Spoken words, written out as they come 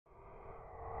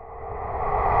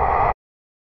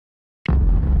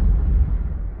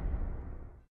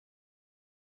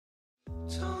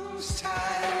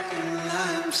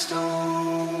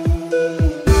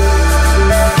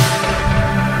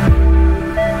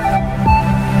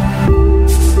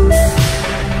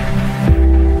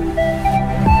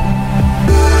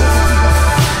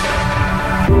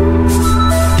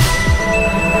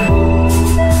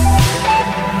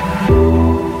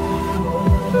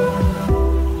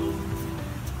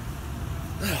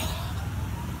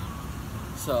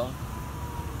So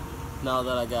now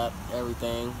that I got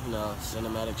everything, you know,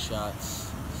 cinematic shots,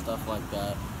 stuff like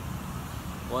that,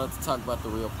 I wanted to talk about the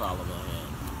real problem at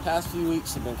hand. Past few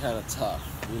weeks have been kind of tough,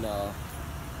 you know.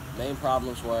 Main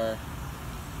problems were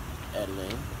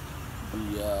editing,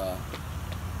 the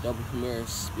Adobe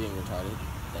Premiere's being retarded,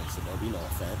 thanks to Adobe, no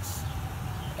offense.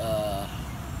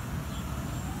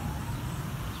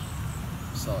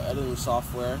 So editing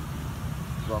software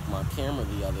broke my camera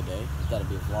the other day. That'll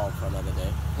be a vlog for another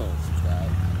day.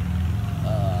 Subscribe.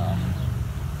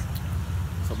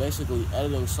 So basically,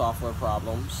 editing software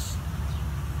problems,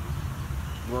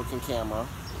 broken camera,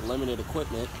 limited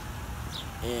equipment,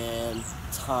 and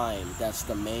time. That's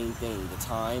the main thing, the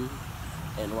time.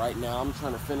 And right now I'm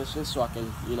trying to finish this so I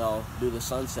can, you know, do the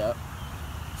sunset.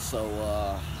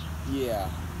 So yeah,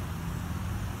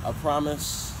 I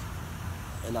promise,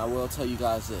 and I will tell you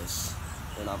guys this,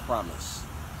 and I promise,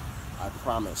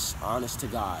 honest to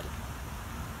God,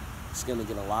 it's gonna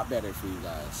get a lot better for you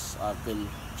guys. I've been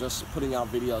just putting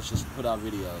out videos just to put out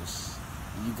videos.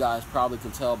 You guys probably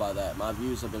can tell by that. My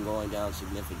views have been going down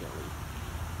significantly.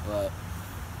 But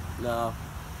no,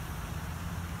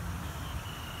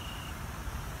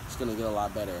 it's gonna get a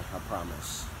lot better, I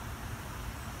promise.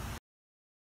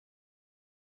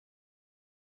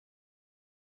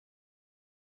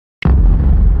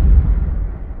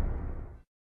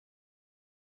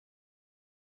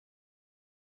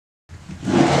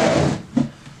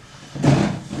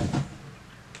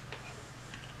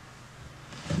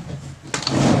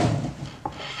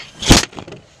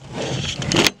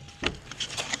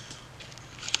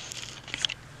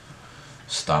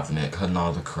 Stopping it, cutting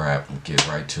all the crap, and get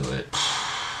right to it.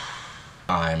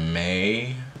 I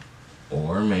may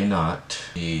or may not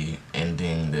be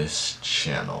ending this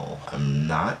channel. I'm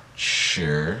not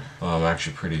sure. Well, I'm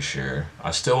actually pretty sure.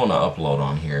 I still want to upload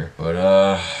on here, but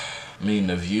I mean,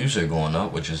 the views are going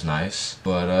up, which is nice,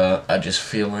 but I just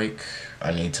feel like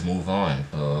I need to move on.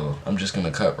 So I'm just gonna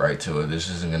cut right to it. This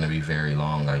isn't gonna be very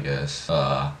long, I guess.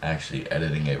 Actually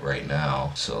editing it right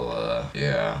now. So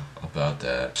yeah, about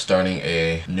that. Starting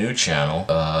a new channel,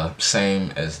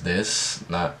 same as this.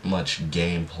 Not much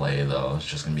gameplay though. It's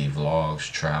just gonna be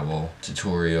vlogs, travel,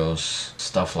 tutorials,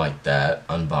 stuff like that.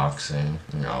 Unboxing,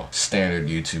 you know, standard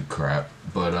YouTube crap.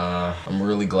 But I'm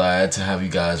really glad to have you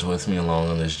guys with me along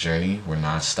on this journey. We're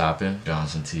not stopping.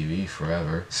 Johnson TV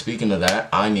forever. Speaking of that,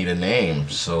 I need a name.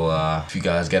 So if you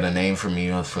guys get a name for me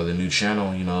for the new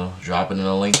channel, you know, drop it in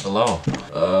the link below.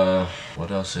 What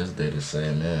else is there to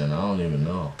say, man? I don't even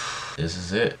know. This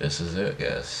is it, I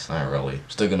guess. Not really.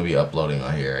 Still gonna be uploading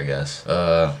on here, I guess.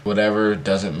 Whatever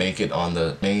doesn't make it on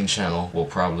the main channel will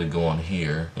probably go on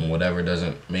here, and whatever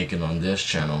doesn't make it on this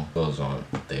channel goes on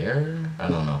there. I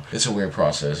don't know. It's a weird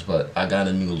process, but I got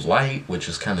a new light, which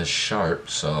is kind of sharp,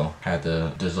 so I had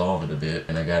to dissolve it a bit,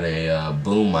 and I got a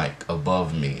boom mic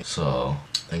above me, so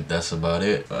I think that's about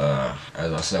it.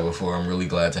 As I said before, I'm really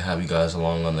glad to have you guys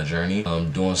along on the journey.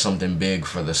 I'm doing something big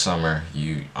for the summer.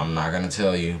 I'm not gonna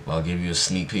tell you, but I'll give you a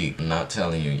sneak peek. I'm not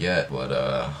telling you yet, but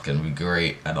it's gonna be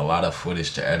great. I had a lot of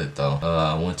footage to edit though.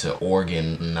 I went to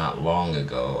Oregon not long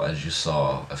ago, as you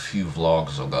saw a few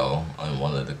vlogs ago on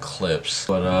one of the clips.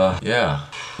 But yeah,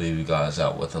 leave you guys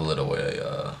out with a little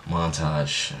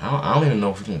montage. I don't even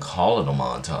know if we can call it a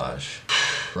montage.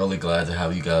 Really glad to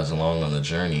have you guys along on the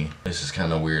journey. This is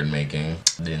kind of weird making.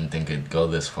 Didn't think it'd go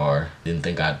this far. Didn't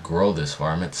think I'd grow this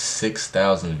far. I'm at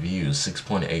 6,000 views,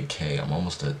 6.8K. I'm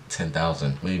almost at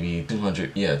 10,000, maybe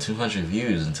 200. Yeah, 200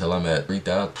 views until I'm at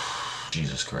 3,000.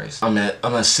 Jesus Christ. I'm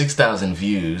at 6,000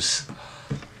 views.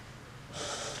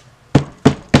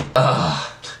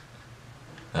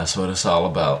 That's what it's all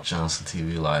about. Johnson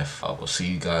TV life. I will see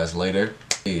you guys later.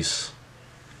 Peace.